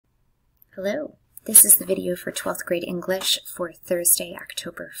Hello, this is the video for 12th grade English for Thursday,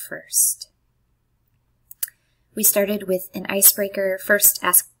 October 1st. We started with an icebreaker. First,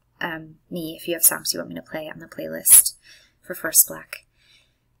 ask me if you have songs you want me to play on the playlist for first block.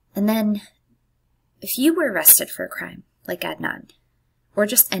 And then, if you were arrested for a crime, like Adnan, or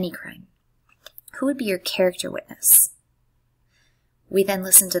just any crime, who would be your character witness? We then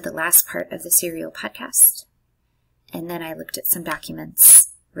listened to the last part of the Serial podcast, and then I looked at some documents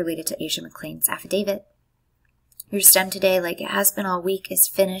related to Asia McClain's affidavit. Your STEM today, like it has been all week,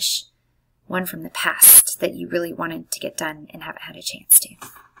 is finish one from the past that you really wanted to get done and haven't had a chance to.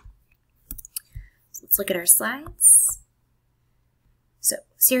 So let's look at our slides. So,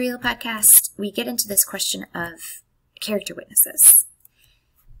 Serial podcast, we get into this question of character witnesses.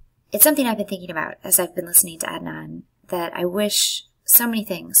 It's something I've been thinking about as I've been listening to Adnan, that I wish so many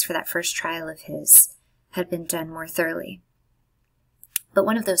things for that first trial of his had been done more thoroughly. But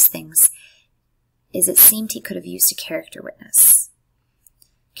one of those things is it seemed he could have used a character witness.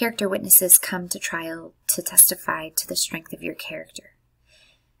 Character witnesses come to trial to testify to the strength of your character.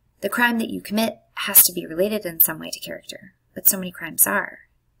 The crime that you commit has to be related in some way to character, but so many crimes are.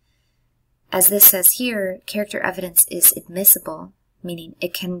 As this says here, character evidence is admissible, meaning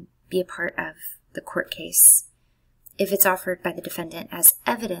it can be a part of the court case if it's offered by the defendant as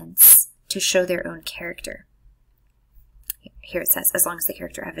evidence to show their own character. Here it says, as long as the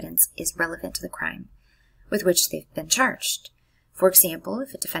character evidence is relevant to the crime with which they've been charged. For example,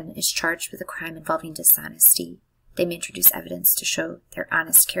 if a defendant is charged with a crime involving dishonesty, they may introduce evidence to show their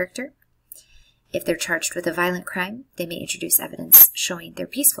honest character. If they're charged with a violent crime, they may introduce evidence showing their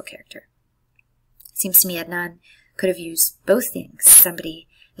peaceful character. It seems to me Adnan could have used both things, somebody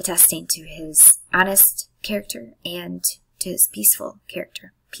attesting to his honest character and to his peaceful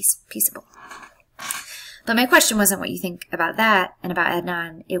character, peaceable. But my question wasn't what you think about that and about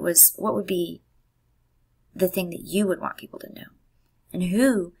Adnan. It was, what would be the thing that you would want people to know? And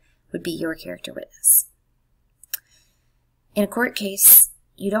who would be your character witness? In a court case,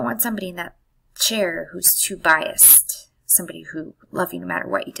 you don't want somebody in that chair who's too biased, somebody who would love you no matter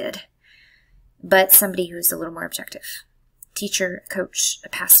what you did, but somebody who's a little more objective. Teacher, a coach, a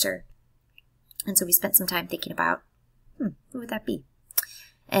pastor. And so we spent some time thinking about, who would that be?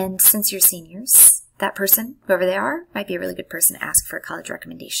 And since you're seniors, that person, whoever they are, might be a really good person to ask for a college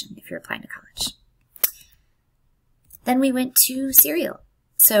recommendation if you're applying to college. Then we went to Serial.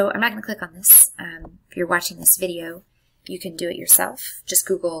 So I'm not going to click on this. If you're watching this video, you can do it yourself. Just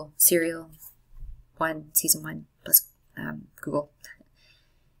Google Serial 1, Season 1, plus Google.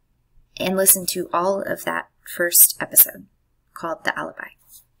 And listen to all of that first episode called The Alibi.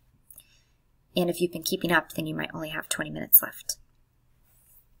 And if you've been keeping up, then you might only have 20 minutes left.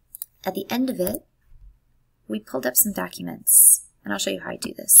 At the end of it, we pulled up some documents, and I'll show you how I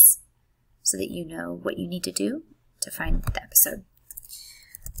do this so that you know what you need to do to find the episode.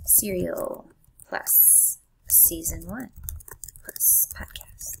 Serial plus Season 1 plus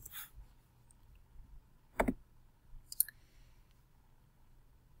podcast.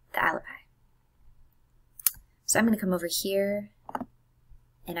 The Alibi. So I'm going to come over here,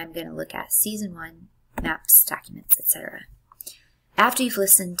 and I'm going to look at Season 1, maps, documents, etc. After you've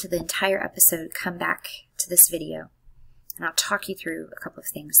listened to the entire episode, come back to this video, and I'll talk you through a couple of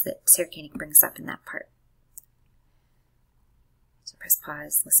things that Sarah Koenig brings up in that part. So press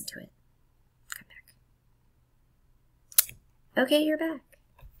pause, listen to it, come back. Okay, you're back.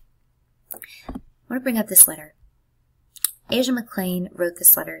 I want to bring up this letter. Asia McClain wrote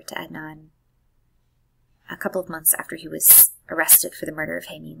this letter to Adnan a couple of months after he was arrested for the murder of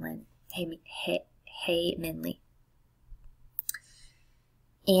Hae Min Lee.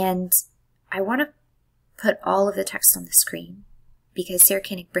 And I want to put all of the text on the screen because Sarah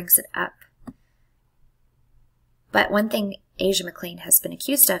Koenig brings it up. But one thing Asia McClain has been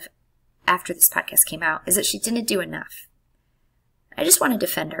accused of after this podcast came out is that she didn't do enough. I just want to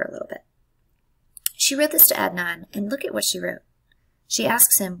defend her a little bit. She wrote this to Adnan, and look at what she wrote. She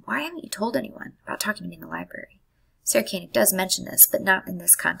asks him, why haven't you told anyone about talking to me in the library? Sarah Koenig does mention this, but not in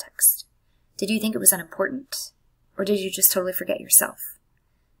this context. Did you think it was unimportant? Or did you just totally forget yourself?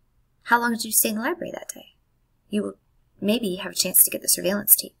 How long did you stay in the library that day? You will maybe have a chance to get the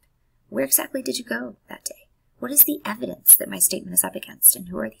surveillance tape. Where exactly did you go that day? What is the evidence that my statement is up against, and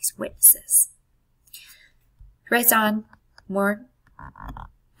who are these witnesses? He writes on more,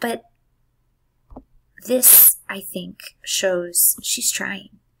 but this, I think, shows she's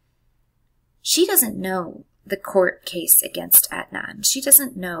trying. She doesn't know the court case against Adnan. She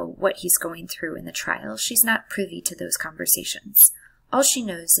doesn't know what he's going through in the trial. She's not privy to those conversations. All she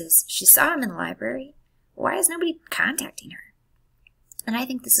knows is she saw him in the library. Why is nobody contacting her? And I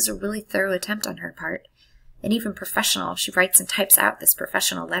think this is a really thorough attempt on her part, and even professional. She writes and types out this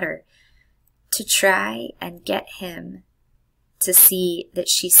professional letter to try and get him to see that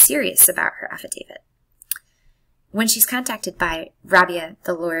she's serious about her affidavit. When she's contacted by Rabia,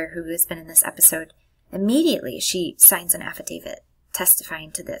 the lawyer who has been in this episode, immediately she signs an affidavit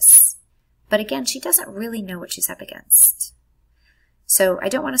testifying to this. But again, she doesn't really know what she's up against. So I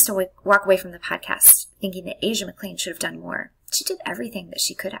don't want us to walk away from the podcast thinking that Asia McClain should have done more. She did everything that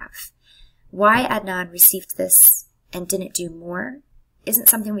she could have. Why Adnan received this and didn't do more isn't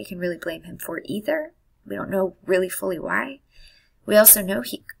something we can really blame him for either. We don't know really fully why. We also know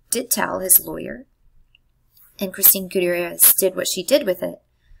he did tell his lawyer, and Christine Gutierrez did what she did with it.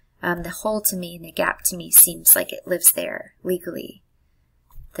 The hole to me and the gap to me seems like it lives there legally.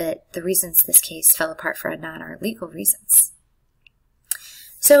 That the reasons this case fell apart for Adnan are legal reasons.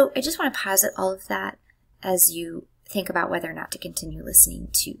 So I just want to posit all of that as you think about whether or not to continue listening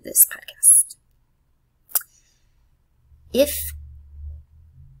to this podcast.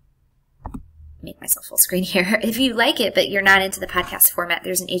 Make myself full screen here. If you like it, but you're not into the podcast format,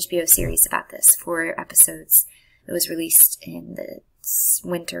 there's an HBO series about this, 4 episodes. It was released in the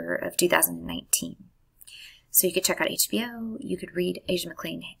winter of 2019. So you could check out HBO. You could read. Asia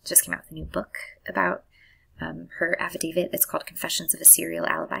McClain just came out with a new book about her affidavit. It's called Confessions of a Serial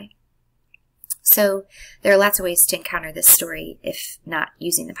Alibi. So there are lots of ways to encounter this story if not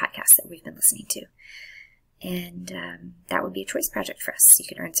using the podcast that we've been listening to. And that would be a choice project for us. You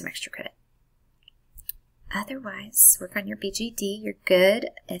could earn some extra credit. Otherwise, work on your BGD. You're good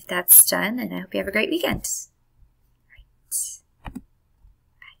if that's done, and I hope you have a great weekend. All right.